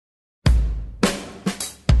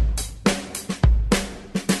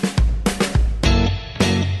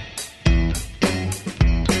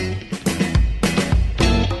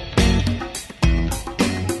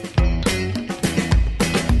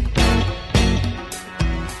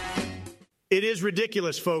It is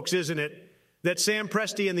ridiculous, folks, isn't it, that Sam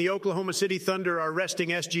Presti and the Oklahoma City Thunder are resting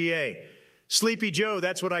SGA. Sleepy Joe,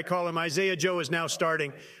 that's what I call him. Isaiah Joe is now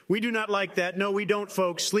starting. We do not like that. No, we don't,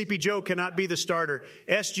 folks. Sleepy Joe cannot be the starter.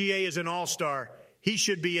 SGA is an all-star. He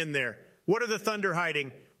should be in there. What are the Thunder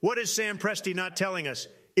hiding? What is Sam Presti not telling us?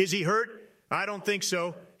 Is he hurt? I don't think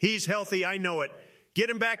so. He's healthy. I know it.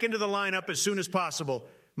 Get him back into the lineup as soon as possible.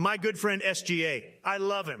 My good friend SGA. I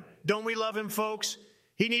love him. Don't we love him, folks?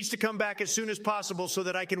 He needs to come back as soon as possible so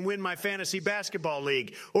that I can win my fantasy basketball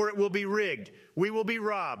league, or it will be rigged. We will be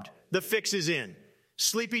robbed. The fix is in.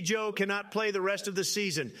 Sleepy Joe cannot play the rest of the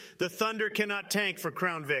season. The Thunder cannot tank for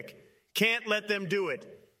Crown Vic. Can't let them do it.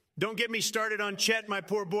 Don't get me started on Chet, my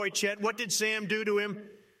poor boy Chet. What did Sam do to him?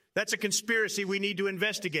 That's a conspiracy we need to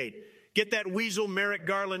investigate. Get that weasel Merrick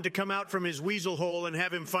Garland to come out from his weasel hole and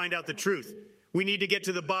have him find out the truth. We need to get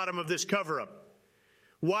to the bottom of this cover-up.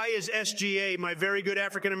 Why is SGA, my very good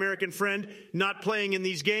African-American friend, not playing in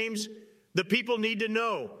these games? The people need to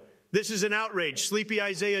know. This is an outrage. Sleepy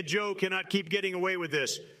Isaiah Joe cannot keep getting away with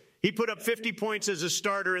this. He put up 50 points as a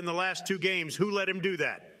starter in the last 2 games. Who let him do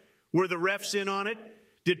that? Were the refs in on it?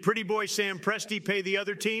 Did pretty boy Sam Presti pay the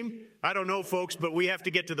other team? I don't know, folks, but we have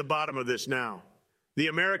to get to the bottom of this now. The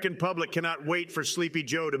American public cannot wait for Sleepy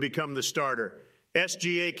Joe to become the starter.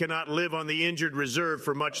 SGA cannot live on the injured reserve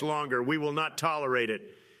for much longer. We will not tolerate it.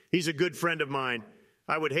 He's a good friend of mine.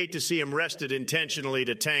 I would hate to see him rested intentionally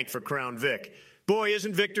to tank for Crown Vic. Boy,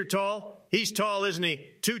 isn't Victor tall? He's tall, isn't he?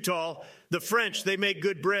 Too tall. The French, they make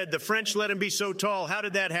good bread. The French let him be so tall. How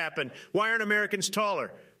did that happen? Why aren't Americans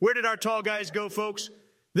taller? Where did our tall guys go, folks?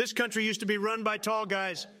 This country used to be run by tall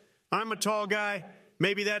guys. I'm a tall guy.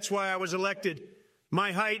 Maybe that's why I was elected.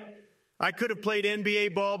 My height, I could have played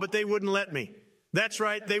NBA ball, but they wouldn't let me. That's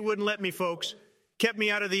right, they wouldn't let me, folks. Kept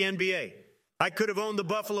me out of the NBA. I could have owned the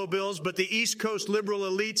Buffalo Bills, but the East Coast liberal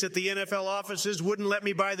elites at the NFL offices wouldn't let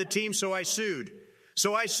me buy the team, so I sued.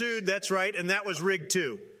 That's right, and that was rigged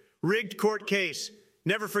too. Rigged court case.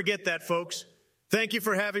 Never forget that, folks. Thank you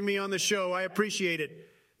for having me on the show. I appreciate it.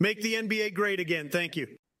 Make the NBA great again. Thank you.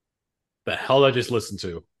 The hell I just listened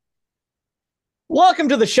to. Welcome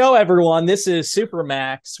to the show, everyone. This is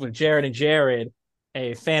Supermax with Jared and Jared,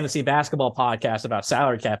 a fantasy basketball podcast about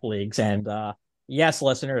salary cap leagues. And yes,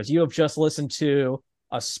 listeners, you have just listened to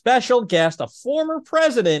a special guest, a former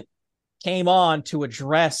president, came on to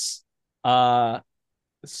address Shai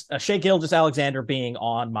Gilgeous-Alexander being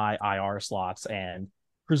on my IR slots and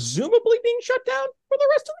presumably being shut down for the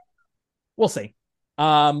rest of the year. We'll see.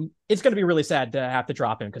 It's going to be really sad to have to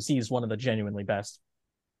drop him because he's one of the genuinely best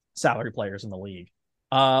salary players in the league.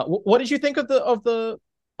 What did you think of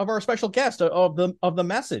our special guest, of the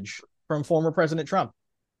message from former President Trump?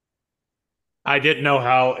 I didn't know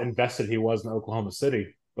how invested he was in Oklahoma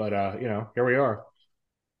City, but here we are.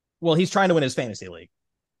 Well, he's trying to win his fantasy league.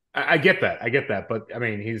 I get that, but I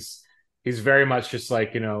mean, he's very much just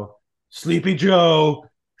like, Sleepy Joe.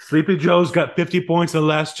 Sleepy Joe's got 50 points in the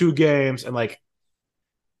last 2 games, and like,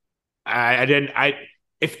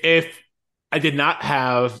 if I did not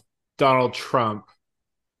have Donald Trump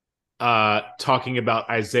talking about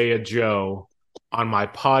Isaiah Joe on my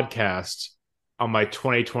podcast on my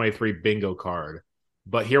 2023 bingo card.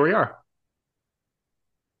 But here we are.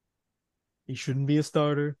 He shouldn't be a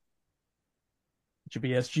starter. It should be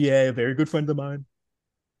SGA, a very good friend of mine.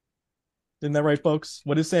 Isn't that right, folks?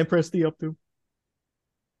 What is Sam Presti up to?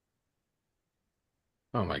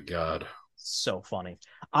 Oh my God. So funny.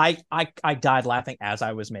 I died laughing as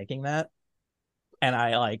I was making that. And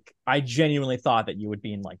I genuinely thought that you would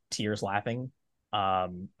be in like tears laughing.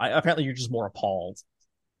 Apparently you're just more appalled.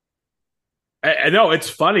 I know, it's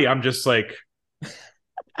funny. I'm just like,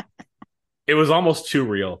 it was almost too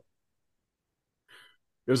real.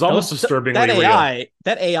 It was almost disturbingly real.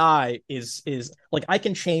 That AI is like, I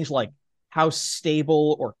can change like how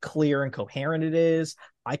stable or clear and coherent it is.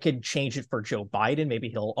 I could change it for Joe Biden. Maybe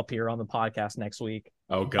he'll appear on the podcast next week.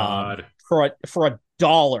 Oh God. For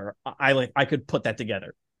 $1, I could put that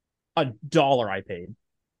together. $1 I paid.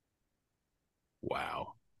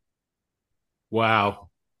 Wow.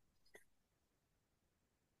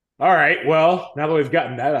 All right. Well, now that we've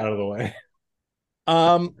gotten that out of the way.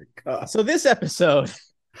 So this episode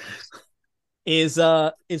is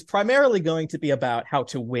primarily going to be about how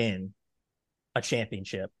to win a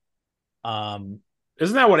championship.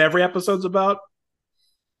 Isn't that what every episode's about?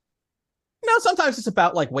 No, sometimes it's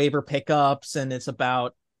about like waiver pickups and it's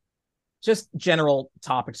about just general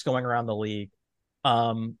topics going around the league.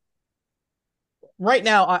 Right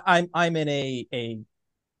now, I'm in a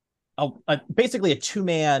basically a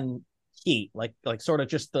 2-man heat, like sort of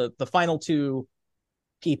just the final 2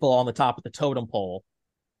 people on the top of the totem pole.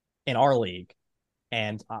 in our league,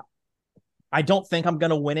 and I don't think I'm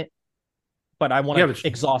going to win it, but I want to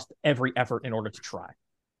exhaust every effort in order to try.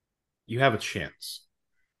 You have a chance.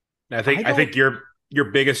 I think your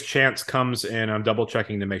biggest chance comes in. I'm double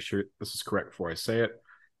checking to make sure this is correct before I say it.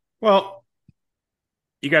 Well,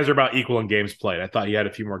 you guys are about equal in games played. I thought you had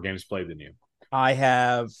a few more games played than you. I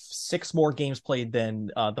have 6 more games played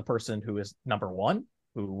than the person who is number 1,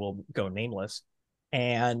 who will go nameless.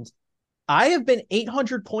 And I have been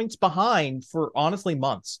 800 points behind for honestly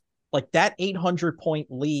months. Like that 800 point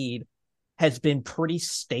lead has been pretty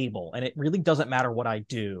stable. And it really doesn't matter what I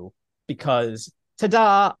do because,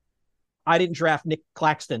 ta-da, I didn't draft Nick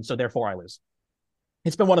Claxton, so therefore I lose.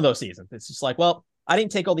 It's been one of those seasons. It's just like, well, I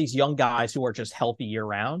didn't take all these young guys who are just healthy year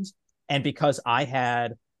round. And because I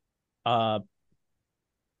had SGA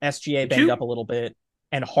banged up a little bit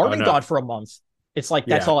and Harden gone for a month, it's like,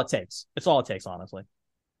 that's all it takes. It's all it takes, honestly.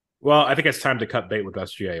 Well, I think it's time to cut bait with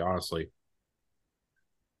SGA, honestly.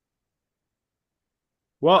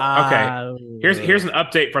 Well, okay. Here's an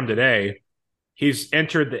update from today. He's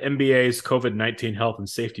entered the NBA's COVID-19 health and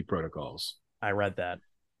safety protocols. I read that.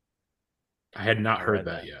 I had not heard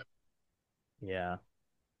that yet. Yeah.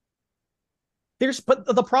 But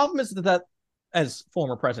the problem is that, as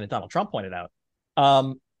former President Donald Trump pointed out,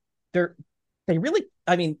 they really,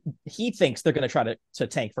 I mean, he thinks they're going to try to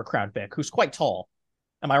tank for Kravtsov, who's quite tall.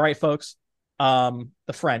 Am I right, folks? The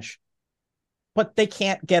French. But they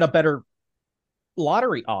can't get a better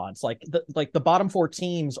lottery odds. Like the bottom 4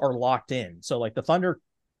 teams are locked in. So like the Thunder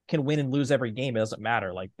can win and lose every game. It doesn't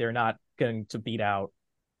matter. Like they're not going to beat out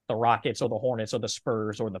the Rockets or the Hornets or the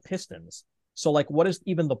Spurs or the Pistons. So like what is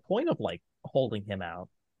even the point of like holding him out?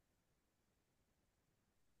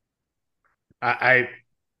 I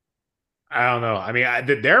don't know. I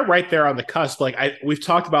mean, they're right there on the cusp. Like we've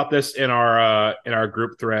talked about this in our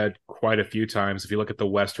group thread quite a few times. If you look at the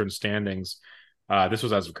Western standings, this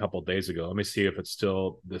was as of a couple of days ago. Let me see if it's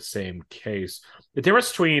still the same case. The difference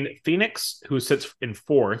between Phoenix, who sits in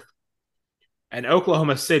 4th, and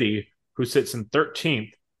Oklahoma City, who sits in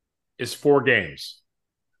 13th, is 4 games.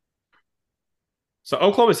 So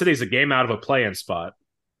Oklahoma City is a game out of a play-in spot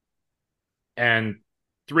and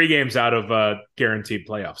 3 games out of a guaranteed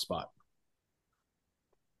playoff spot.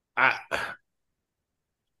 I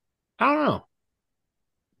don't know.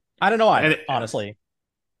 I don't know either, honestly.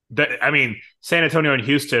 I mean, San Antonio and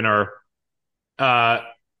Houston are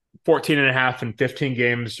 14 and a half and 15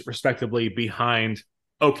 games respectively behind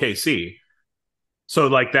OKC. So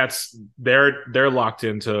like they're locked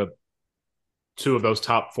into 2 of those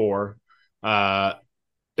top 4.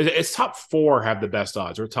 It's top 4 have the best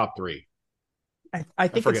odds or top 3? I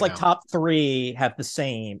think it's like now. Top 3 have the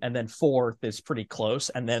same, and then 4th is pretty close,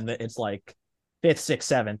 and then it's like 5th,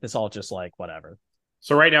 6th, 7th. It's all just like whatever.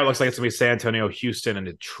 So right now it looks like it's gonna be San Antonio, Houston, and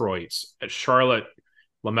Detroit. At Charlotte,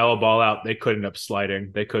 LaMelo Ball out. They could end up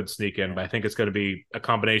sliding. They could sneak in, but I think it's going to be a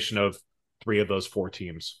combination of 3 of those 4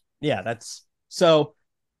 teams. Yeah, that's so.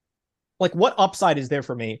 Like, what upside is there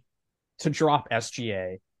for me to drop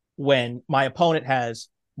SGA when my opponent has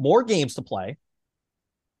more games to play?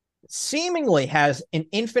 Seemingly has an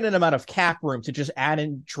infinite amount of cap room to just add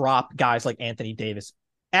and drop guys like Anthony Davis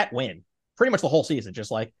at win pretty much the whole season.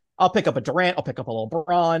 Just like, I'll pick up a Durant, I'll pick up a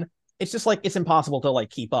LeBron. It's just like, it's impossible to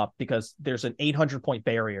like keep up because there's an 800 point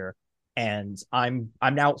barrier. And I'm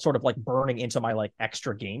now sort of like burning into my like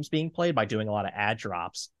extra games being played by doing a lot of ad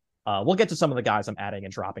drops. We'll get to some of the guys I'm adding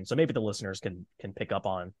and dropping. So maybe the listeners can pick up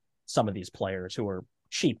on some of these players who are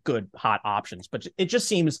cheap, good, hot options, but it just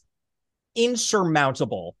seems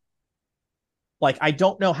insurmountable. Like, I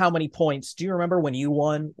don't know how many points. Do you remember when you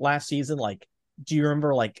won last season? Like, do you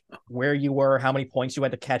remember like where you were, how many points you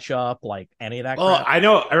had to catch up, like any of that? Oh, I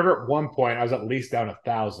know. I remember at one point I was at least down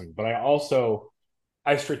 1,000, but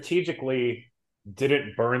I strategically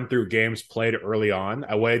didn't burn through games played early on.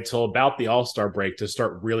 I waited till about the All-Star break to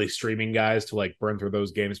start really streaming guys to like burn through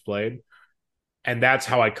those games played. And that's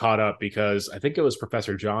how I caught up because I think it was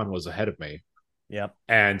Professor John was ahead of me. Yep.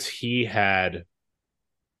 And he had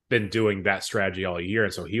been doing that strategy all year.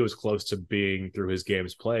 And so he was close to being through his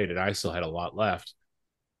games played, and I still had a lot left.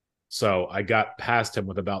 So I got past him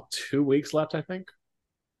with about 2 weeks left, I think.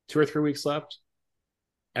 2 or 3 weeks left.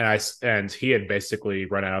 And he had basically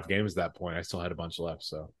run out of games at that point. I still had a bunch left.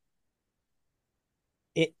 So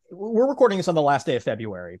we're recording this on the last day of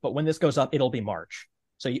February, but when this goes up, it'll be March.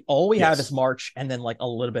 So all we have is March and then like a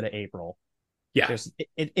little bit of April. Yeah.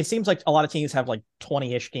 It seems like a lot of teams have like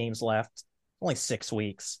 20-ish games left. Only 6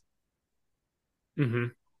 weeks. Mm-hmm.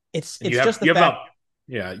 It's just the fact.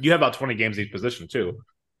 You have about 20 games each position too.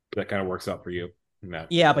 That kind of works out for you.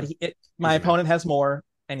 Yeah, but my opponent has more,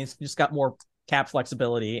 and he's just got more cap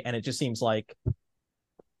flexibility, and it just seems like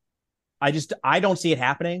I don't see it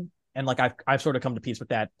happening. And like I've sort of come to peace with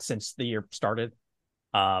that since the year started.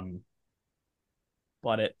 But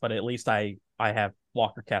at least I have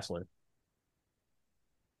Walker Kessler.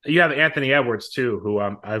 You have Anthony Edwards too, who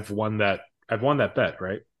I've won that bet,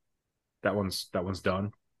 right? That one's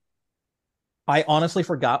done. I honestly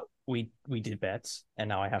forgot we did bets, and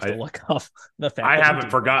now I have to look up the fact. I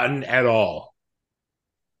haven't forgotten at all.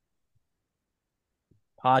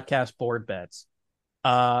 Podcast board bets.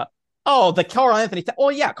 The Karl Anthony.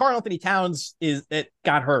 Well, yeah, Karl Anthony Towns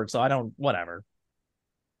got hurt, so I don't. Whatever.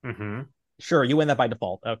 Mm-hmm. Sure, you win that by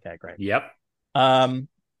default. Okay, great. Yep.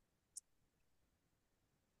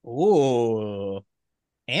 Ooh,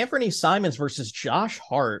 Anthony Simons versus Josh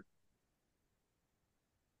Hart.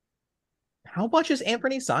 How much is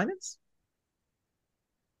Anthony Simons?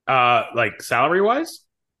 Like salary wise?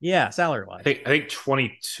 Yeah, salary wise. I think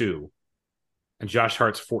 22, and Josh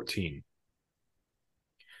Hart's 14.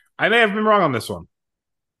 I may have been wrong on this one.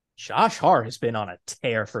 Josh Hart has been on a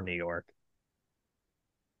tear for New York.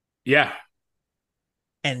 Yeah.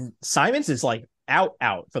 And Simons is like out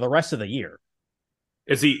for the rest of the year.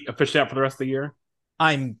 Is he officially out for the rest of the year?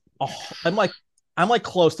 I'm like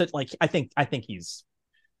close to like I think he's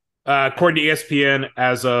according to ESPN,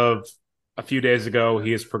 as of a few days ago,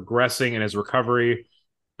 he is progressing in his recovery,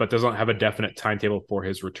 but doesn't have a definite timetable for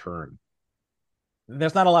his return.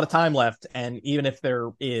 There's not a lot of time left, and even if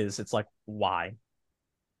there is, it's like why?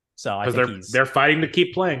 So I think they're fighting to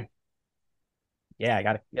keep playing. Yeah, I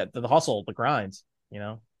got the hustle, the grinds. You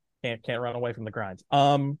know, can't run away from the grinds.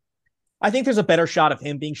 I think there's a better shot of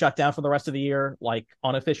him being shut down for the rest of the year, like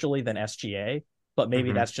unofficially, than SGA. But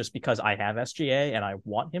maybe that's just because I have SGA and I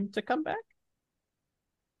want him to come back.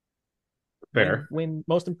 Fair. Win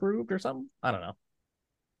most improved or something. I don't know.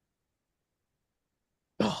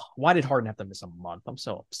 Why did Harden have to miss a month? I'm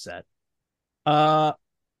so upset. All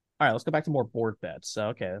right, let's go back to more board bets. So,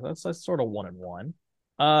 okay, that's sort of 1-1.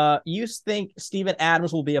 You think Steven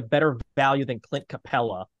Adams will be a better value than Clint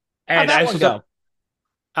Capella? And how'd that one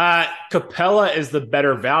go? Capella is the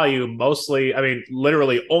better value, mostly, I mean,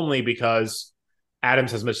 literally only because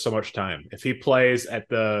Adams has missed so much time. If he plays at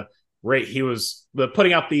the rate he was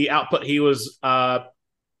putting out the output he was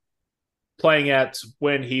playing at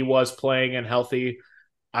when he was playing and healthy,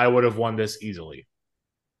 I would have won this easily.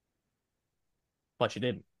 But you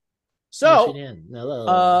didn't.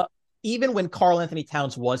 So, even when Karl Anthony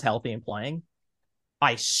Towns was healthy and playing,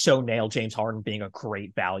 I so nailed James Harden being a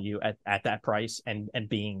great value at that price and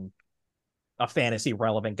being a fantasy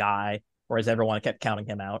relevant guy, whereas everyone kept counting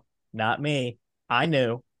him out. Not me. I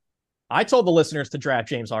knew. I told the listeners to draft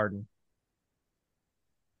James Harden.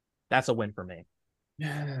 That's a win for me.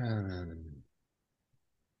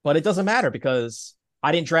 But it doesn't matter because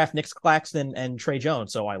I didn't draft Nick Claxton and Trey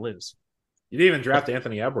Jones, so I lose. You didn't even draft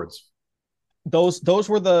Anthony Edwards. Those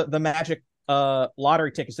were the magic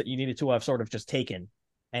lottery tickets that you needed to have sort of just taken.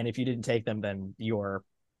 And if you didn't take them, then you're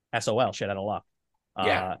SOL, shit out of luck.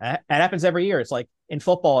 Yeah. It happens every year. It's like in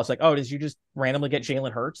football, it's like, oh, did you just randomly get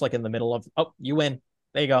Jalen Hurts like in the middle of, oh, you win.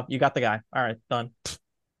 There you go. You got the guy. All right, done.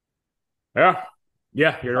 Yeah.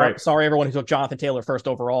 Yeah, you're right. Sorry, everyone who took Jonathan Taylor first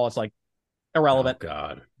overall. It's like irrelevant. Oh,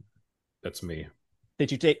 God. That's me.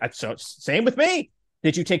 Did you take, so same with me.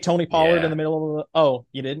 Did you take Tony Pollard in the middle of the, oh,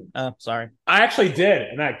 you didn't? Sorry. I actually did,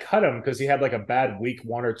 and I cut him because he had like a bad week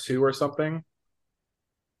 1 or 2 or something.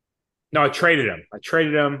 No, I traded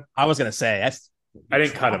him. I was going to say, I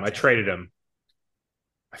didn't cut him. I traded him.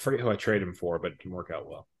 I forget who I traded him for, but it didn't work out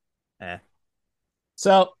well.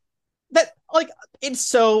 So that, like, it's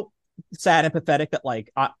so sad and pathetic that,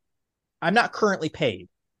 like, I'm not currently paid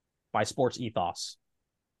by Sports Ethos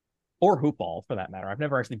or Hoopball for that matter. I've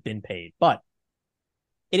never actually been paid, but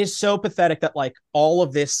it is so pathetic that, like, all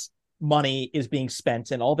of this money is being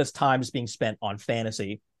spent and all this time is being spent on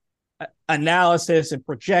fantasy analysis and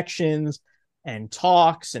projections and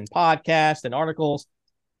talks and podcasts and articles.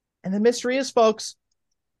 And the mystery is, folks,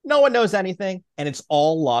 no one knows anything, and it's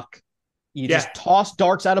all luck. You just toss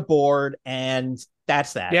darts at a board, and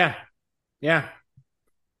that's that. Yeah. Yeah.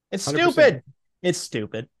 It's 100%. stupid. It's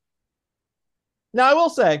stupid. Now, I will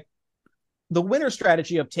say, the winner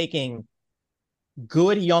strategy of taking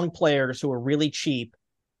good young players who are really cheap,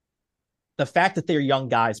 the fact that they're young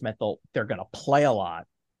guys meant they're going to play a lot,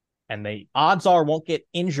 and they odds are won't get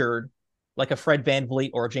injured like a Fred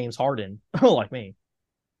VanVleet or a James Harden, like me.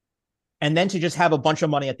 And then to just have a bunch of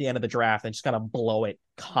money at the end of the draft and just kind of blow it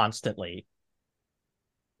constantly,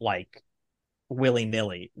 like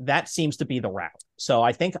willy-nilly, that seems to be the route. So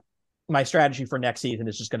I think my strategy for next season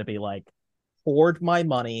is just going to be like, hoard my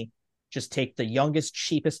money, just take the youngest,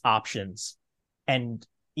 cheapest options, and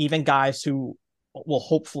even guys who will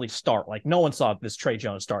hopefully start. Like no one saw this Trey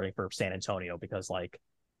Jones starting for San Antonio because like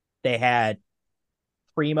they had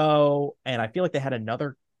Primo and I feel like they had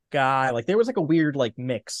another guy. Like there was like a weird like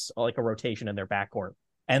mix, like a rotation in their backcourt,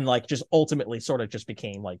 and like just ultimately sort of just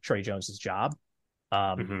became like Trey Jones's job.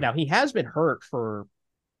 Now he has been hurt for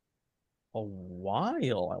a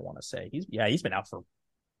while. I want to say he's been out for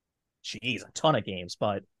a ton of games.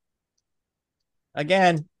 But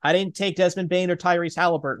again, I didn't take Desmond Bane or Tyrese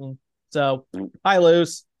Halliburton, so I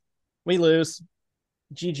lose. We lose.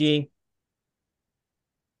 GG.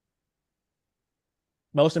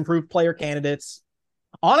 Most improved player candidates.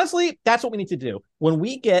 Honestly, that's what we need to do. When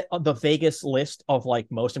we get the Vegas list of like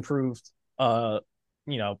most improved, like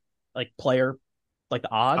player, like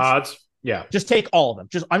the odds. Yeah. Just take all of them.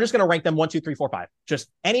 I'm just going to rank them 1, 2, 3, 4, 5. Just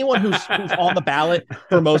anyone who's on the ballot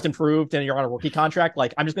for most improved and you're on a rookie contract.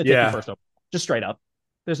 Like I'm just going to take you first. Just straight up.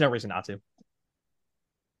 There's no reason not to.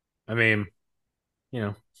 I mean,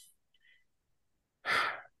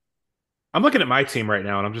 I'm looking at my team right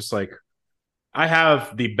now and I'm just like, I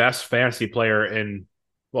have the best fantasy player in,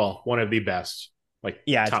 well, one of the best, like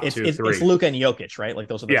top it's, 2, it's, 3. It's Luka and Jokic, right? Like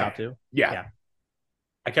those are the top 2. Yeah.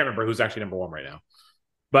 I can't remember who's actually number 1 right now,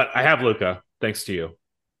 but I have Luka thanks to you.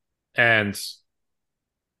 And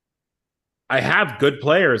I have good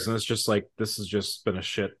players and it's just like, this has just been a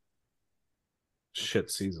shit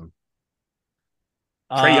season.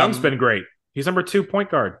 Trae Young's been great. He's number 2 point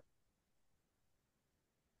guard.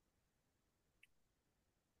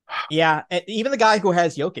 Yeah, even the guy who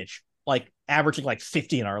has Jokic, like averaging like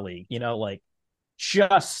 50 in our league, like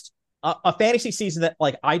just a fantasy season that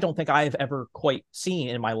like I don't think I have ever quite seen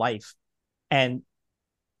in my life. And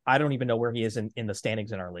I don't even know where he is in the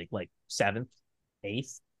standings in our league, like 7th,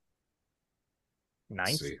 8th,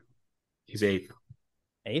 9th. He's 8th.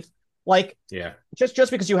 8th. Like, yeah, just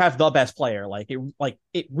because you have the best player,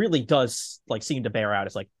 it really does like seem to bear out.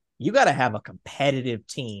 It's like you got to have a competitive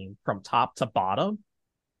team from top to bottom.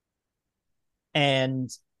 And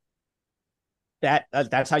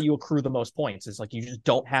that's how you accrue the most points. Is like you just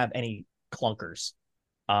don't have any clunkers.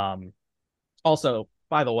 Also,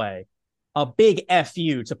 by the way, a big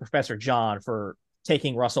FU to Professor John for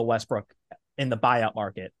taking Russell Westbrook in the buyout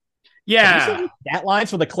market. Yeah, that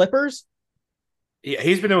lines for the Clippers. Yeah,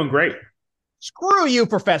 he's been doing great. Screw you,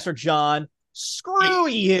 Professor John. Screw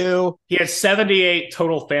you. He has 78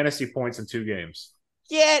 total fantasy points in 2 games.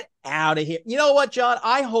 Get out of here. You know what, John?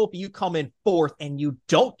 I hope you come in 4th and you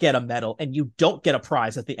don't get a medal and you don't get a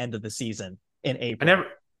prize at the end of the season in April.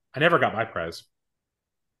 I never got my prize.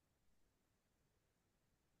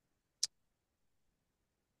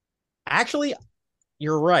 Actually,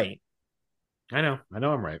 you're right. I know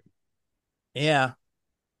I'm right. Yeah.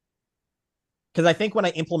 Because I think when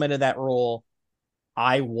I implemented that rule,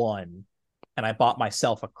 I won and I bought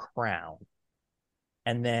myself a crown.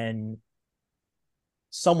 And then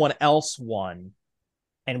someone else won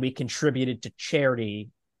and we contributed to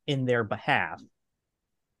charity in their behalf.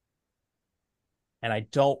 And I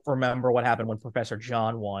don't remember what happened when Professor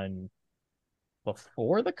John won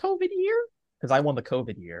before the COVID year, because I won the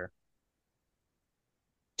COVID year.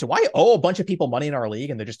 Do I owe a bunch of people money in our league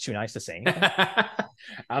and they're just too nice to say anything?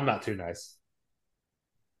 I'm not too nice.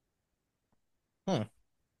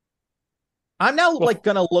 I'm now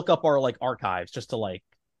gonna look up our like archives just to like.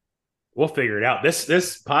 We'll figure it out. This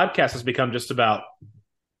podcast has become just about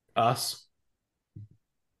us.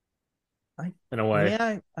 In a way.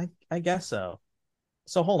 Yeah, I guess so.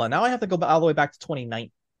 So hold on. Now I have to go all the way back to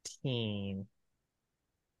 2019.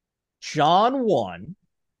 John won.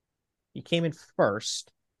 He came in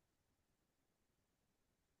first.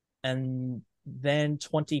 And then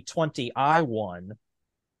 2020, I won.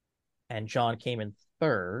 And John came in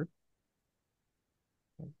third.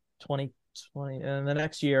 2020. And the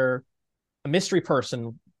next year, a mystery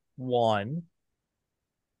person won.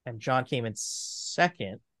 And John came in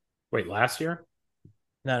second. Wait, last year?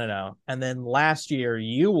 No. And then last year,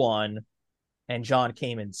 you won. And John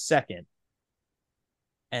came in second.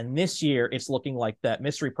 And this year, it's looking like that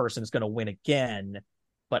mystery person is going to win again,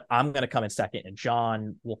 but I'm going to come in second, and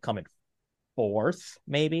John will come in fourth,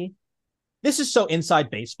 maybe. This is so inside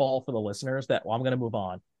baseball for the listeners that I'm going to move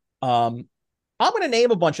on. I'm going to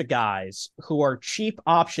name a bunch of guys who are cheap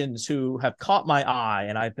options who have caught my eye,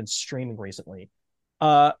 and I've been streaming recently.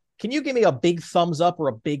 Can you give me a big thumbs up or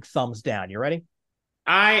a big thumbs down? You ready?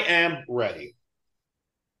 I am ready.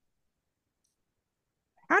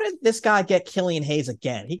 How did this guy get Killian Hayes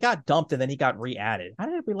again? He got dumped and then he got re-added. How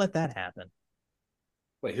did we let that happen?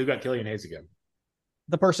 Wait, who got Killian Hayes again?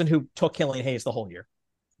 The person who took Killian Hayes the whole year.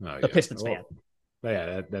 The Pistons fan.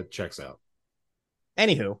 Yeah, that checks out.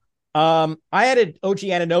 Anywho, I added OG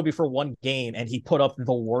Anunoby for one game, and he put up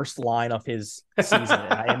the worst line of his season.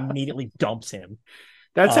 And I immediately dumped him.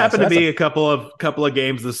 That's happened to me a couple of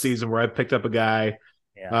games this season where I picked up a guy.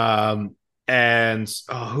 Yeah. And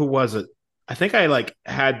who was it? I think I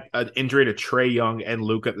had an injury to Trae Young and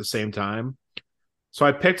Luke at the same time. So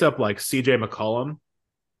I picked up CJ McCollum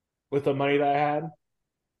with the money that I had.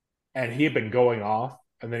 And he had been going off.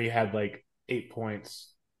 And then he had 8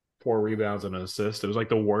 points, 4 rebounds, and an assist. It was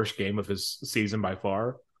the worst game of his season by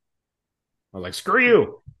far. I was like, screw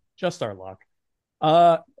you. Just our luck.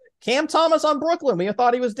 Cam Thomas on Brooklyn. We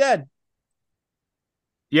thought he was dead.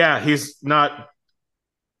 Yeah, he's not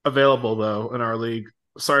available, though, in our league.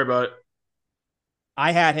 Sorry about it.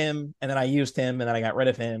 I had him, and then I used him, and then I got rid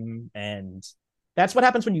of him. And that's what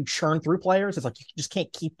happens when you churn through players. It's you just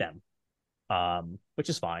can't keep them, which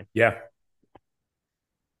is fine. Yeah.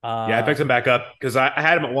 I picked him back up because I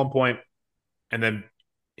had him at one point, and then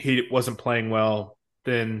he wasn't playing well.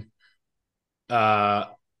 Then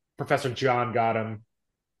Professor John got him,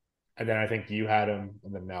 and then I think you had him,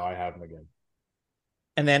 and then now I have him again.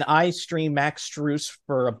 And then I streamed Max Strus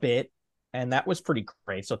for a bit, and that was pretty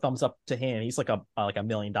great. So thumbs up to him. He's like $1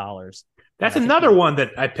 million. That's another one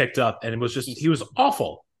that I picked up, and it was just he was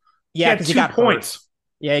awful. Yeah, because he got points. Hurt.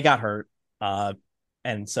 Yeah, he got hurt.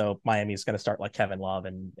 And so Miami's going to start Kevin Love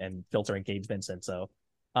and filtering Gabe Vincent. So,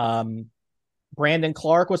 Brandon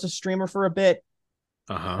Clark was a streamer for a bit.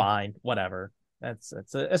 Fine, whatever. It's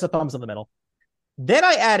a thumbs in the middle. Then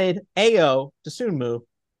I added Ayo Dosunmu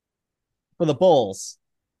for the Bulls,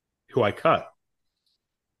 who I cut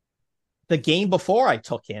the game before I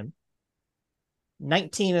took him.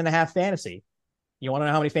 19.5 fantasy. You want to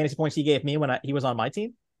know how many fantasy points he gave me when he was on my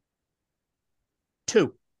team?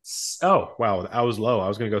 2. Oh, wow. I was low. I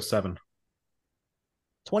was going to go 7.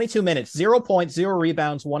 22 minutes, 0 points, 0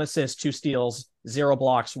 rebounds, 1 assist, 2 steals, 0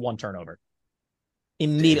 blocks, 1 turnover.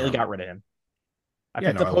 Immediately got rid of him. I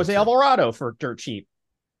picked up Jose Alvarado for dirt cheap.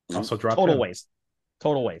 Also dropped Total waste.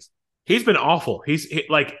 Total waste. He's been awful.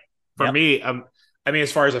 For me,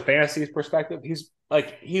 as far as a fantasy perspective, he's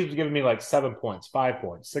giving me 7 points, 5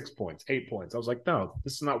 points, 6 points, 8 points. I was like, no,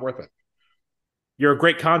 this is not worth it. You're a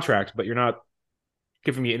great contract, but you're not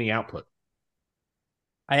giving me any output.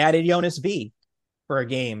 I added Jonas V for a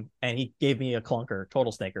game, and he gave me a clunker,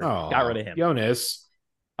 total stinker. Got rid of him. Jonas.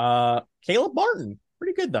 Caleb Martin,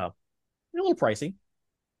 pretty good though. A little pricey.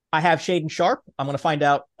 I have Shaden Sharp. I'm going to find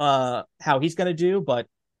out how he's going to do, but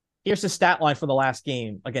here's the stat line for the last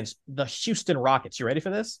game against the Houston Rockets. You ready for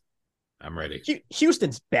this? I'm ready.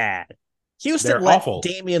 Houston's bad. Houston They're let awful.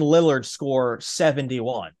 Damian Lillard score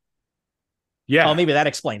 71. Yeah. Oh, maybe that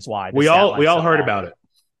explains why. We all heard about it.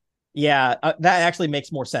 Yeah, that actually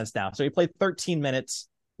makes more sense now. So he played 13 minutes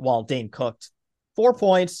while Dame cooked. 4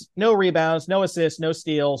 points, no rebounds, no assists, no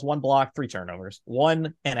steals, 1 block, 3 turnovers,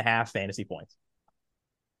 1.5 fantasy points.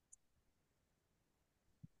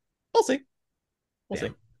 We'll see. We'll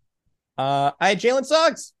see. I had Jalen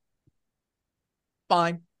Suggs.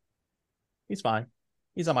 Fine. He's fine.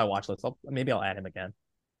 He's on my watch list. Maybe I'll add him again.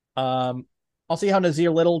 I'll see how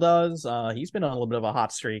Nazir Little does. He's been on a little bit of a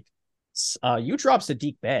hot streak. You drop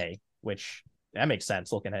Sadiq Bey, which that makes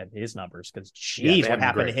sense looking at his numbers because what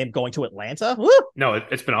happened to him going to Atlanta? Woo! No,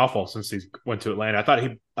 it's been awful since he went to Atlanta. I thought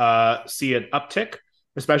he'd see an uptick,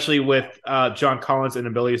 especially with John Collins'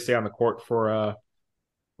 inability to stay on the court for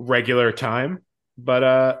regular time. But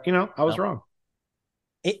I was wrong.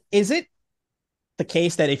 Is it the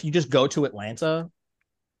case that if you just go to Atlanta,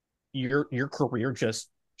 your career just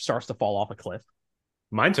starts to fall off a cliff?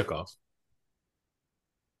 Mine took off.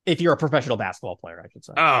 If you're a professional basketball player, I should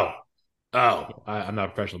say. I'm not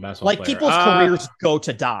a professional basketball player. People's careers go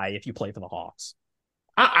to die if you play for the Hawks.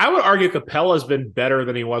 I would argue Capella's been better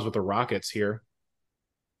than he was with the Rockets here.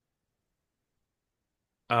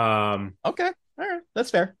 Okay. All right. That's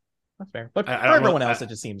fair. But for everyone else, it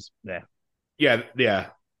just seems, Yeah.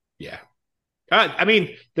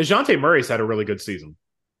 DeJounte Murray's had a really good season.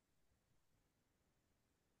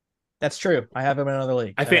 That's true. I have him in another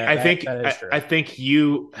league. I think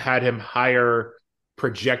you had him higher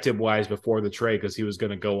projected wise before the trade because he was going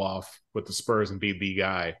to go off with the Spurs and be the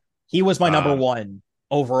guy. He was my number one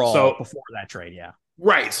overall before that trade. Yeah.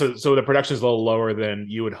 Right. So the production is a little lower than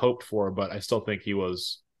you would hoped for, but I still think he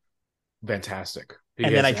was fantastic.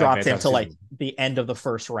 And then I dropped him to the end of the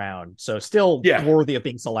first round. So still worthy of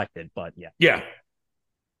being selected, but yeah. Yeah.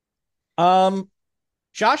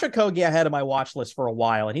 Josh Okogie I had on my watch list for a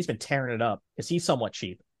while, and he's been tearing it up because he's somewhat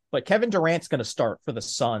cheap. But Kevin Durant's going to start for the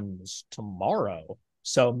Suns tomorrow.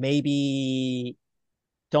 So maybe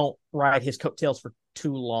don't ride his coattails for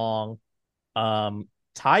too long.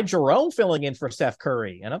 Ty Jerome filling in for Steph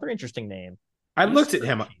Curry, another interesting name. I looked at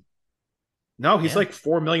him. No, he's like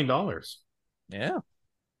 $4 million. Yeah,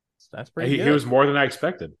 that's pretty good. He was more than I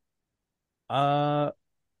expected.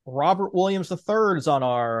 Robert Williams III is on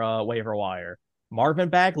our waiver wire. Marvin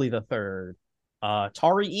Bagley III,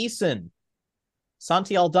 Tari Eason,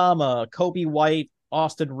 Santi Aldama, Kobe White,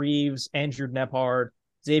 Austin Reeves, Andrew Nebhard,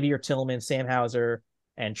 Xavier Tillman, Sam Hauser,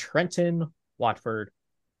 and Trenton Watford.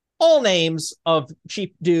 All names of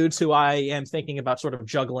cheap dudes who I am thinking about sort of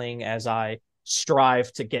juggling as I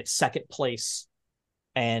strive to get second place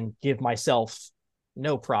and give myself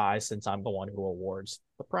no prize, since I'm the one who awards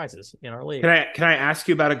the prizes in our league. Can I ask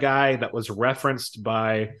you about a guy that was referenced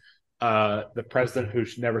by the president who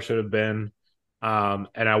never should have been?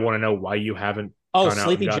 And I want to know why you haven't gone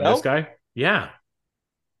Sleepy out and Joe? this guy. Yeah.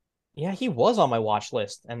 Yeah, he was on my watch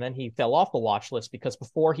list, and then he fell off the watch list because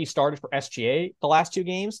before he started for SGA the last 2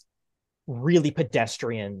 games, really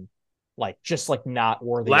pedestrian, just not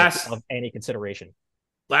worthy of any consideration.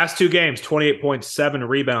 Last 2 games, 28.7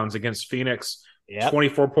 rebounds against Phoenix,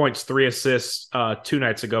 24 points, 3 assists 2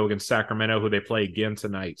 nights ago against Sacramento, who they play again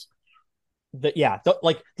tonight.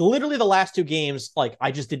 Literally the last 2 games,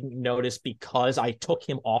 I just didn't notice because I took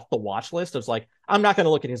him off the watch list. I was like, I'm not going to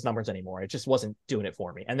look at his numbers anymore. It just wasn't doing it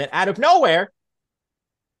for me. And then out of nowhere,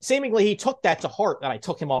 seemingly he took that to heart that I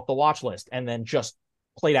took him off the watch list and then just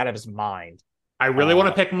played out of his mind. I really want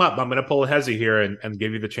to pick him up. I'm going to pull a Hezzy here and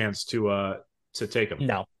give you the chance to take him.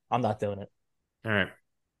 No, I'm not doing it. All right.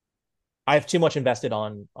 I have too much invested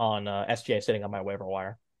on SGA sitting on my waiver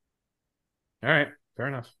wire. All right. Fair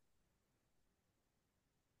enough.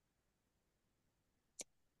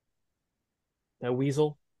 That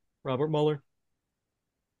weasel, Robert Mueller,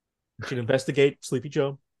 should investigate Sleepy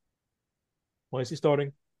Joe. Why is he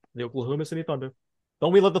starting the Oklahoma City Thunder?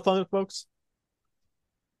 Don't we love the Thunder, folks?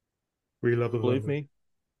 We love the Believe me.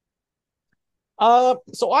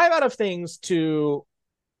 So I'm out of things to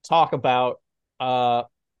talk about. I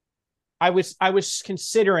was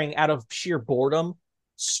considering, out of sheer boredom,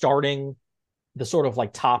 starting the sort of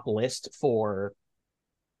top list for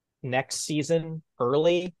next season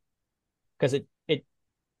early, because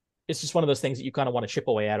it's just one of those things that you kind of want to chip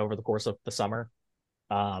away at over the course of the summer.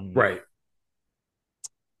 Right.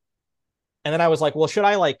 And then I was like, well, should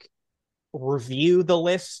I review the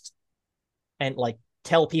list and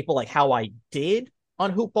tell people how I did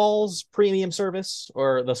on Hoopball's premium service,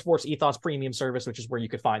 or the Sports Ethos premium service, which is where you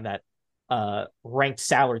could find that ranked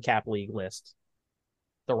salary cap league list,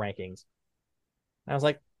 the rankings. And I was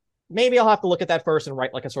like, maybe I'll have to look at that first and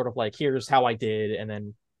write a sort of here's how I did, and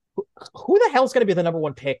then who the hell's going to be the number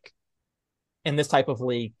 1 pick in this type of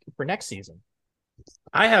league for next season?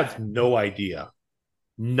 I have no idea.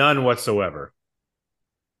 None whatsoever.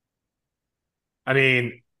 I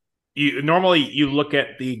mean, you look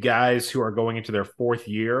at the guys who are going into their 4th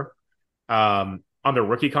year on their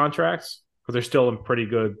rookie contracts, because they're still in pretty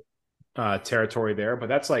good territory there. But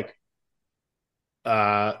that's who's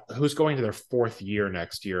going to their 4th year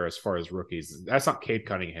next year as far as rookies? That's not Cade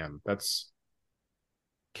Cunningham.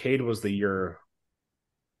 Cade was the year.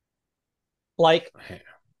 Hang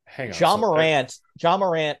on. John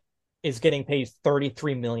Morant is getting paid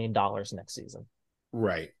 $33 million next season.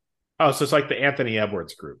 Right. Oh, so it's like the Anthony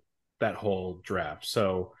Edwards group, that whole draft.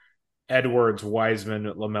 So Edwards, Wiseman,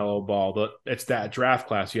 LaMelo Ball, it's that draft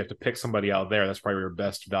class. You have to pick somebody out there. That's probably where your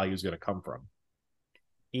best value is going to come from.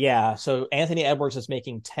 Yeah. So Anthony Edwards is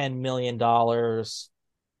making $10 million,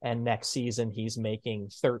 and next season he's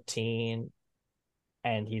making 13,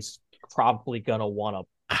 and he's probably going to want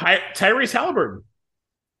to. Tyrese Halliburton.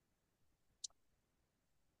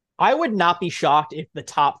 I would not be shocked if the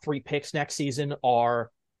top 3 picks next season are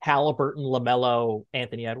Halliburton, LaMelo,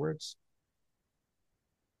 Anthony Edwards.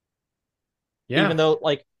 Yeah. Even though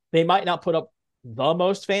they might not put up the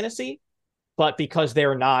most fantasy, but because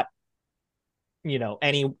they're not,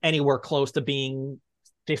 anywhere close to being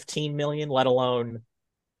 15 million, let alone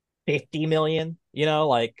 50 million, yeah,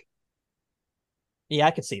 I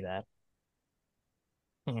could see that.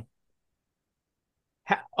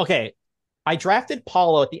 Okay. I drafted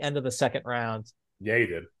Paulo at the end of the 2nd round. Yeah, you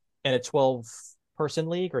did. In a 12-person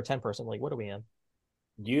league or 10-person league. What are we in?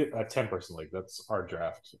 A 10-person league. That's our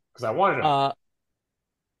draft. Because I wanted him.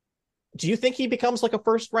 Do you think he becomes a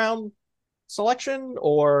 1st-round selection,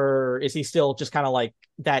 or is he still just kind of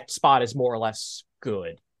that spot is more or less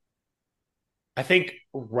good? I think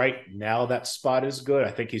right now that spot is good.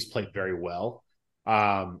 I think he's played very well.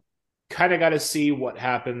 Kind of got to see what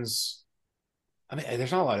happens. I mean,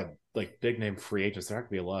 there's not a lot of big name free agents. There aren't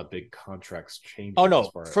going to be a lot of big contracts changing. Oh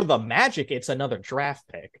no, for the Magic, it's another draft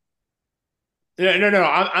pick. No.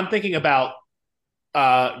 I'm thinking about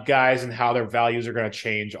guys and how their values are going to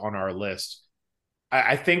change on our list.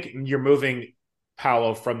 I think you're moving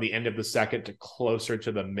Paolo from the end of the second to closer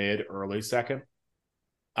to the early second.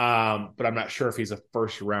 But I'm not sure if he's a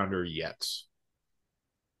first rounder yet.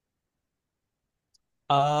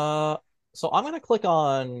 So I'm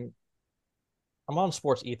on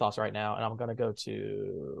Sports Ethos right now, and I'm gonna go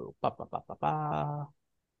to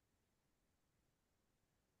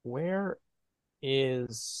where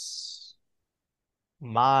is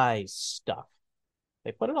my stuff?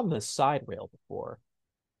 They put it on the side rail before.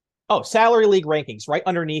 Oh, salary league rankings, right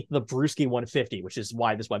underneath the Brewski 150, which is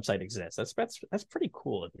why this website exists. That's pretty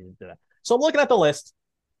cool. So I'm looking at the list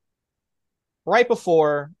right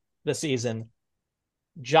before the season.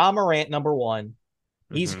 Ja Morant, number one.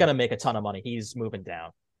 He's going to make a ton of money. He's moving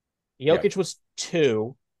down. Jokic was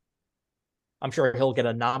 2. I'm sure he'll get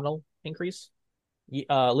a nominal increase.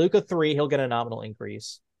 Luka 3, he'll get a nominal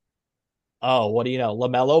increase. Oh, what do you know?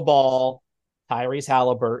 LaMelo Ball, Tyrese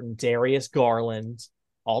Halliburton, Darius Garland,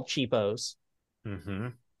 all cheapos. Mm-hmm.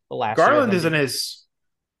 The last Garland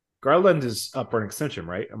Garland is up for an extension,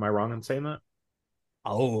 right? Am I wrong in saying that?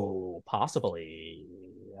 Oh, possibly.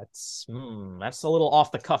 That's a little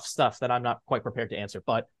off the cuff stuff that I'm not quite prepared to answer.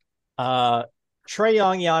 But Trae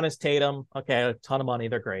Young, Giannis, Tatum, okay, a ton of money.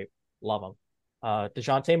 They're great. Love them.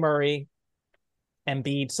 DeJounte Murray,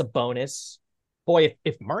 Embiid, Sabonis. Boy,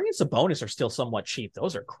 if Murray and Sabonis are still somewhat cheap,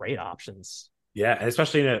 those are great options. Yeah,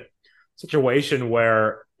 especially in a situation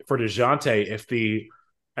where for DeJounte,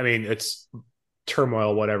 it's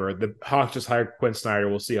turmoil, whatever. The Hawks just hired Quinn Snyder.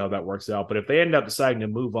 We'll see how that works out. But if they end up deciding to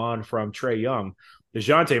move on from Trae Young,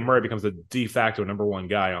 DeJounte Murray becomes the de facto number one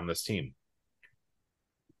guy on this team.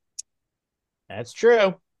 That's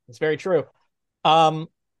true. It's very true.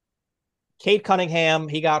 Cade Cunningham,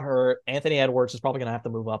 he got hurt. Anthony Edwards is probably going to have to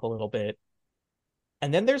move up a little bit.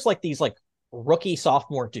 And then there's like these like rookie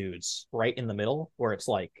sophomore dudes right in the middle where it's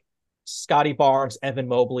like Scotty Barnes, Evan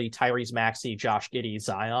Mobley, Tyrese Maxey, Josh Giddey,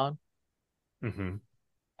 Zion. Mm-hmm.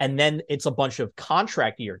 And then it's a bunch of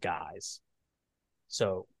contract year guys.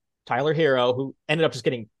 So Tyler Hero, who ended up just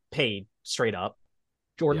getting paid straight up.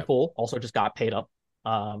 Jordan Poole also just got paid up.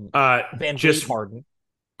 Van Vliet Harden.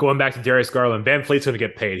 Going back to Darius Garland, Van Vliet's going to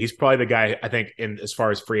get paid. He's probably the guy, I think, as far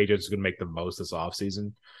as free agents, is going to make the most this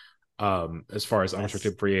offseason. As far as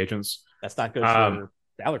unrestricted free agents. That's not good for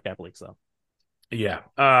salary cap leagues, though. Yeah.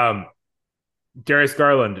 Darius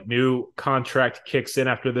Garland, new contract kicks in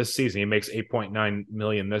after this season. He makes $8.9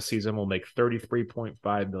 million this season. Will make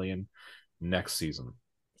 $33.5 million next season.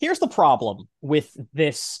 Here's the problem with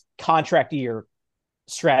this contract year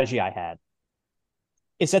strategy I had.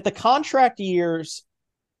 Is that the contract years,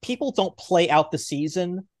 people don't play out the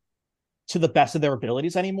season to the best of their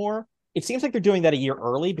abilities anymore. It seems like they're doing that a year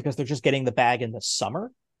early because they're just getting the bag in the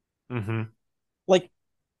summer. Mm-hmm. Like,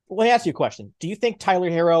 let me ask you a question. Do you think Tyler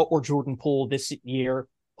Hero or Jordan Poole this year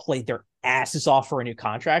played their asses off for a new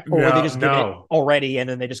contract? Or were they just given it already and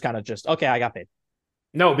then they just kind of just, okay, I got paid?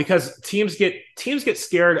 No, because teams get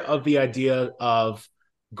scared of the idea of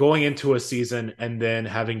going into a season and then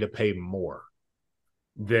having to pay more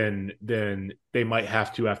than they might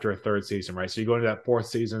have to after a third season, right? So you go into that fourth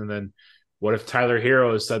season, and then what if Tyler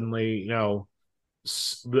Hero is suddenly,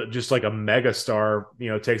 just like a mega star,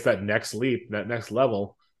 takes that next leap, that next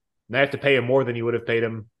level, and they have to pay him more than you would have paid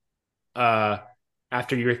him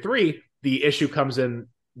after year 3. The issue comes in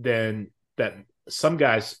then that some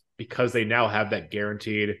guys, because they now have that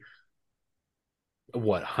guaranteed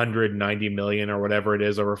 $190 million or whatever it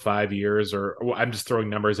is over 5 years, or I'm just throwing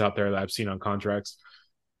numbers out there that I've seen on contracts.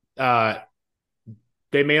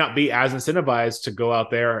 They may not be as incentivized to go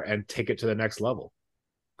out there and take it to the next level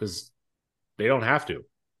because they don't have to.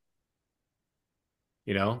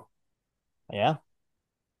 Yeah.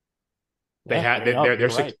 They're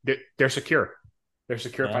secure. They're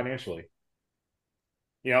secure financially.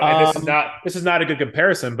 And this is not a good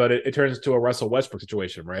comparison, but it turns into a Russell Westbrook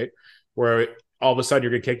situation, right? Where all of a sudden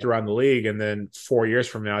you're getting kicked around the league, and then 4 years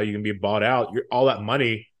from now you can be bought out. All that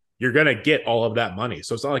money, you're going to get all of that money.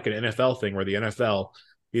 So it's not like an NFL thing where the NFL,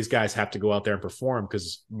 these guys have to go out there and perform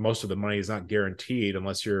because most of the money is not guaranteed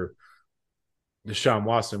unless you're Deshaun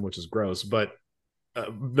Watson, which is gross. But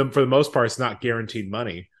for the most part, it's not guaranteed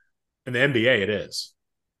money. In the NBA, it is.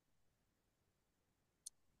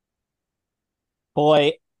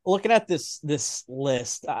 Boy, looking at this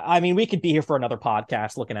list, I mean, we could be here for another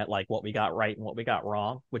podcast looking at like what we got right and what we got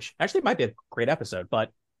wrong, which actually might be a great episode.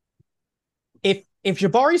 But if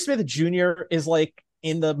Jabari Smith Jr. is like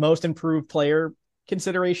in the most improved player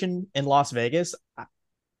consideration in Las Vegas,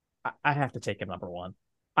 I have to take him number one.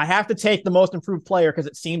 I have to take the most improved player because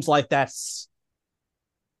it seems like that's,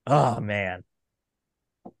 oh man,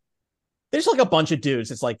 there's like a bunch of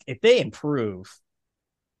dudes. It's like if they improve,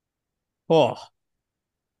 oh,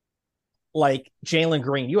 like Jalen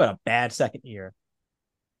Green, you had a bad second year.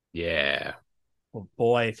 Yeah. Oh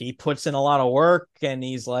boy, if he puts in a lot of work and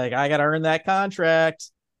he's like, I got to earn that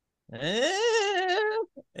contract.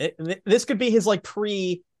 This could be his like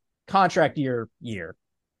pre-contract year.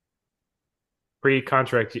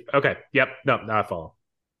 Pre-contract. Okay. Yep. No, now I follow.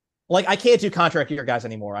 Like I can't do contract year guys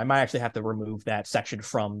anymore. I might actually have to remove that section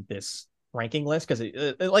from this ranking list because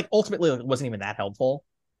like ultimately it wasn't even that helpful.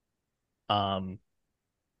 I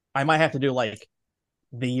might have to do like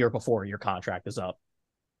the year before your contract is up.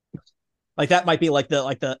 Like that might be like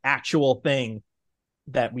the actual thing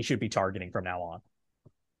that we should be targeting from now on.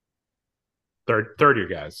 Third year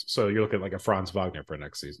guys. So you're looking like a Franz Wagner for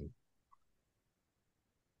next season.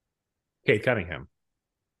 Cade Cunningham.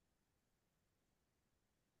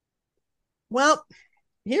 Well,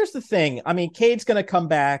 here's the thing. I mean, Cade's going to come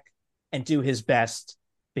back and do his best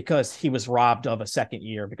because he was robbed of a second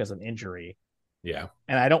year because of injury. Yeah.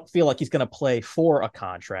 And I don't feel like he's going to play for a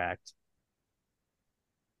contract.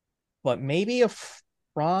 But maybe if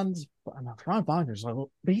Franz Wagner's,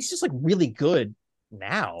 but he's just like really good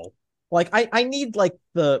now. Like I need like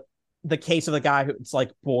the case of the guy who it's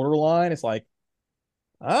like borderline. It's like,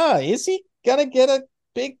 is he gonna get a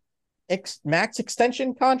big max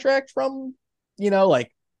extension contract from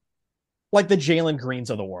like the Jalen Greens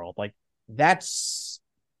of the world? Like that's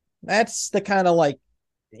the kind of like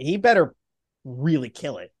he better really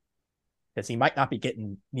kill it because he might not be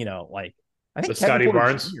getting like I think the Scotty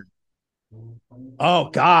Barnes. Jr. Oh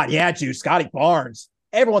God, yeah, dude, Scotty Barnes.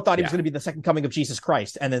 Everyone thought he was going to be the second coming of Jesus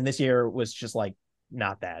Christ, and then this year was just like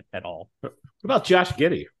not that at all. What about Josh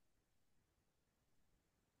Giddey?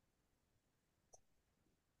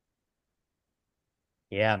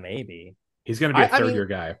 Yeah, maybe he's going to be a third-year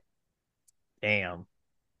guy. Damn.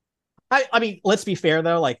 I mean, let's be fair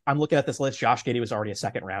though. Like, I'm looking at this list. Josh Giddey was already a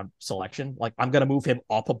second-round selection. Like, I'm going to move him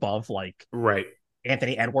up above like right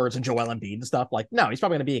Anthony Edwards and Joel Embiid and stuff. Like, no, he's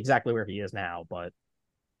probably going to be exactly where he is now. But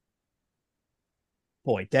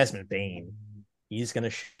boy, Desmond Bane, he's going to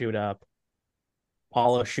shoot up.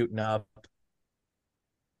 Paulo shooting up.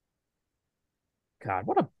 God,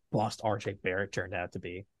 what a bust RJ Barrett turned out to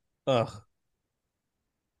be. Ugh.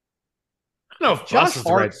 I don't know if Josh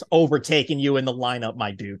Hart's overtaking you in the lineup,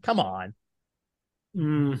 my dude. Come on.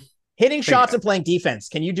 Hitting shots and playing defense.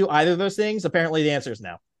 Can you do either of those things? Apparently the answer is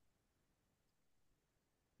no.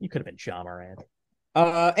 You could have been Ja Morant.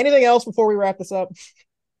 Anything else before we wrap this up?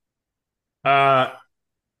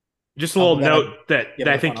 Just a little note that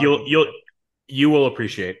I think you will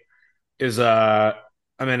appreciate is I'm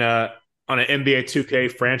in on an NBA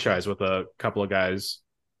 2K franchise with a couple of guys.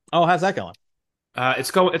 Oh, how's that going?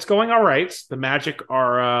 It's going all right. The Magic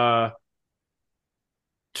are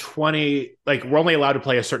 20. Like we're only allowed to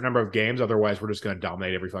play a certain number of games, otherwise we're just going to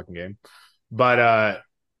dominate every fucking game. But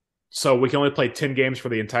so we can only play 10 games for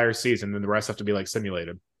the entire season, and the rest have to be like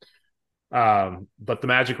simulated. But the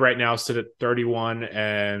Magic right now sit at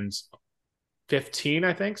 31-15,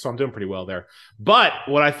 I think. So I'm doing pretty well there. But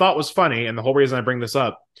what I thought was funny, and the whole reason I bring this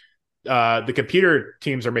up, the computer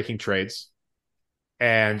teams are making trades,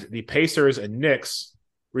 and the Pacers and Knicks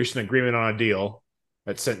reached an agreement on a deal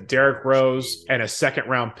that sent Derrick Rose and a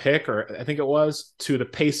second-round pick, or I think it was, to the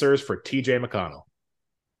Pacers for TJ McConnell.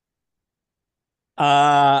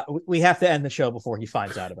 We have to end the show before he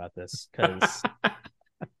finds out about this because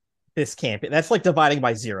this can't be. That's like dividing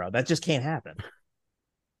by zero. That just can't happen.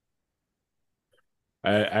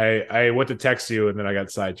 I went to text you and then I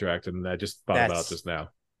got sidetracked and I just thought about it just now.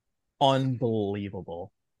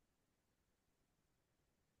 Unbelievable.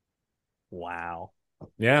 Wow.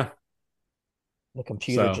 Yeah. The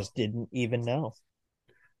computer just didn't even know.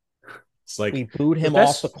 It's like we booed him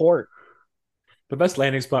off the court. The best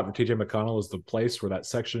landing spot for TJ McConnell is the place where that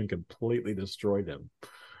section completely destroyed him.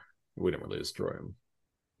 We didn't really destroy him.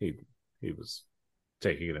 He was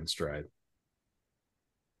taking it in stride.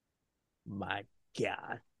 My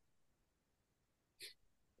God.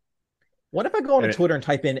 What if I go on Twitter and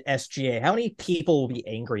type in SGA? How many people will be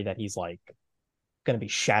angry that he's like going to be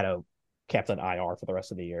shadow kept on IR for the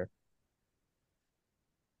rest of the year?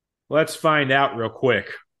 Let's find out real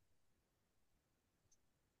quick.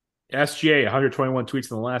 SGA, 121 tweets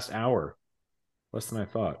in the last hour. Less than I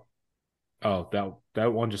thought. Oh, that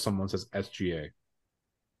one just someone says SGA.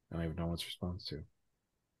 I don't even know what's response to.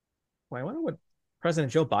 Well, I wonder what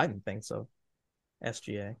President Joe Biden thinks of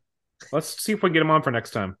SGA. Let's see if we can get him on for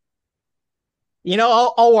next time.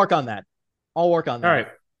 I'll work on that. All right.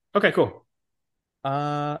 Okay, cool. You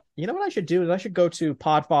know what I should do is I should go to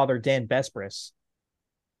Podfather Dan Bespris.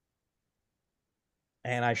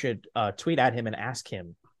 and I should tweet at him and ask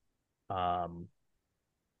him. Or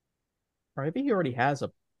maybe he already has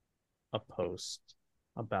a post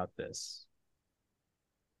about this.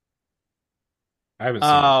 I haven't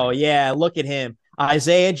seen Oh, it. yeah. Look at him.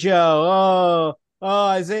 Isaiah Joe. Oh,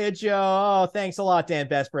 Isaiah Joe. Oh, thanks a lot, Dan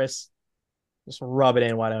Bespris. Just rub it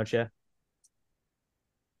in, why don't you?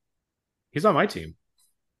 He's on my team.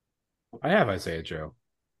 I have Isaiah Joe.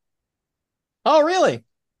 Oh, really?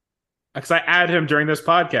 Because I added him during this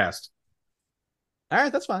podcast. All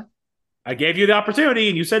right, that's fine. I gave you the opportunity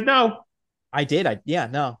and you said no. I did. I'm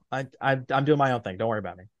doing my own thing. Don't worry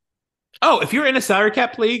about me. Oh, if you're in a salary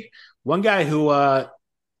cap league, one guy who was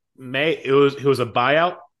a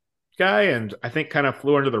buyout guy and I think kind of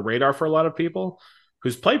flew under the radar for a lot of people,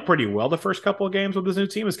 who's played pretty well the first couple of games with his new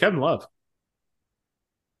team, is Kevin Love.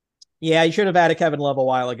 Yeah, you should have added Kevin Love a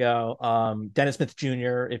while ago. Dennis Smith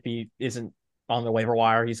Jr., if he isn't on the waiver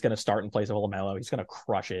wire, he's going to start in place of LaMelo. He's going to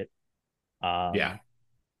crush it. Yeah.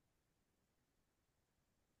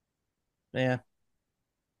 Yeah.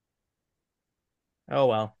 Oh,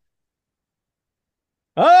 well.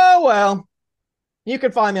 Oh, well. You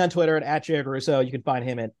can find me on Twitter at Jared Russo. You can find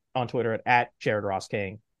him on Twitter at Jared Ross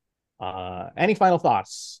King. Any final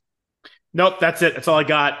thoughts? Nope, that's it. That's all I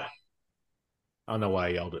got. I don't know why I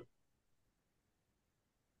yelled it.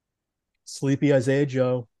 Sleepy Isaiah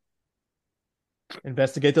Joe.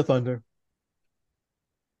 Investigate the Thunder.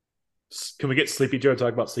 Can we get Sleepy Joe to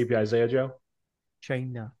talk about Sleepy Isaiah Joe?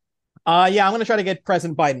 China. Yeah, I'm gonna try to get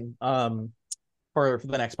President Biden for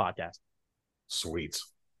the next podcast. Sweet.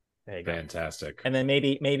 There you go. Fantastic. And then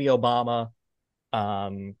maybe Obama.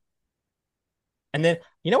 And then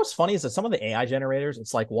you know what's funny is that some of the AI generators,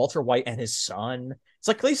 it's like Walter White and his son. It's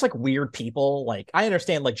like these like weird people. Like I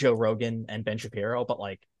understand like Joe Rogan and Ben Shapiro, but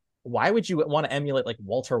like why would you want to emulate like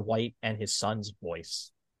Walter White and his son's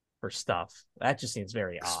voice for stuff? That just seems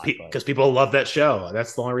very odd. Because people love that show.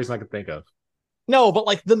 That's the only reason I could think of. No, but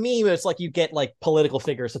like the meme is like you get like political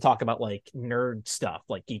figures to talk about like nerd stuff,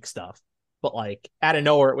 like geek stuff. But like out of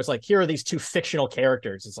nowhere, it was like, here are these two fictional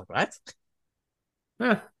characters. It's like,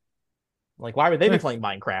 what? Like, why would they be playing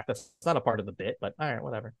Minecraft? That's not a part of the bit, but all right,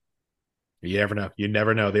 whatever. You never know. You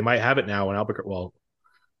never know. They might have it now when Albuquerque. Well,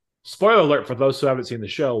 spoiler alert for those who haven't seen the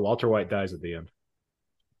show: Walter White dies at the end.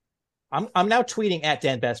 I'm now tweeting at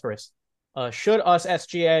Dan Bespris. Should us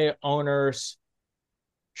SGA owners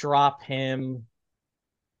drop him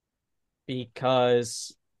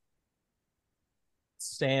because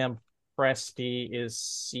Sam Presti is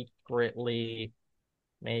secretly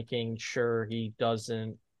making sure he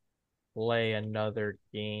doesn't play another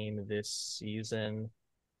game this season?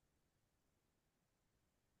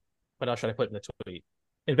 What else should I put in the tweet?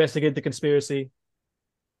 Investigate the conspiracy.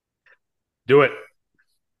 Do it.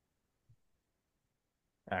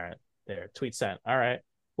 All right. There. Tweet sent. All right.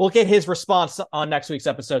 We'll get his response on next week's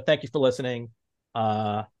episode. Thank you for listening.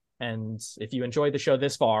 And if you enjoyed the show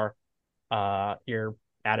this far, you're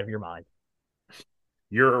out of your mind.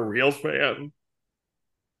 You're a real fan.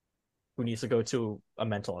 Who needs to go to a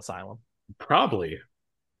mental asylum? Probably.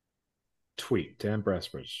 Tweet Dan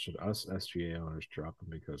Bespris. Should us SGA owners drop him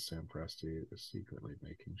because Sam Presti is secretly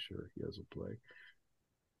making sure he doesn't play?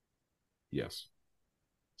 Yes.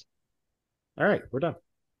 All right, we're done.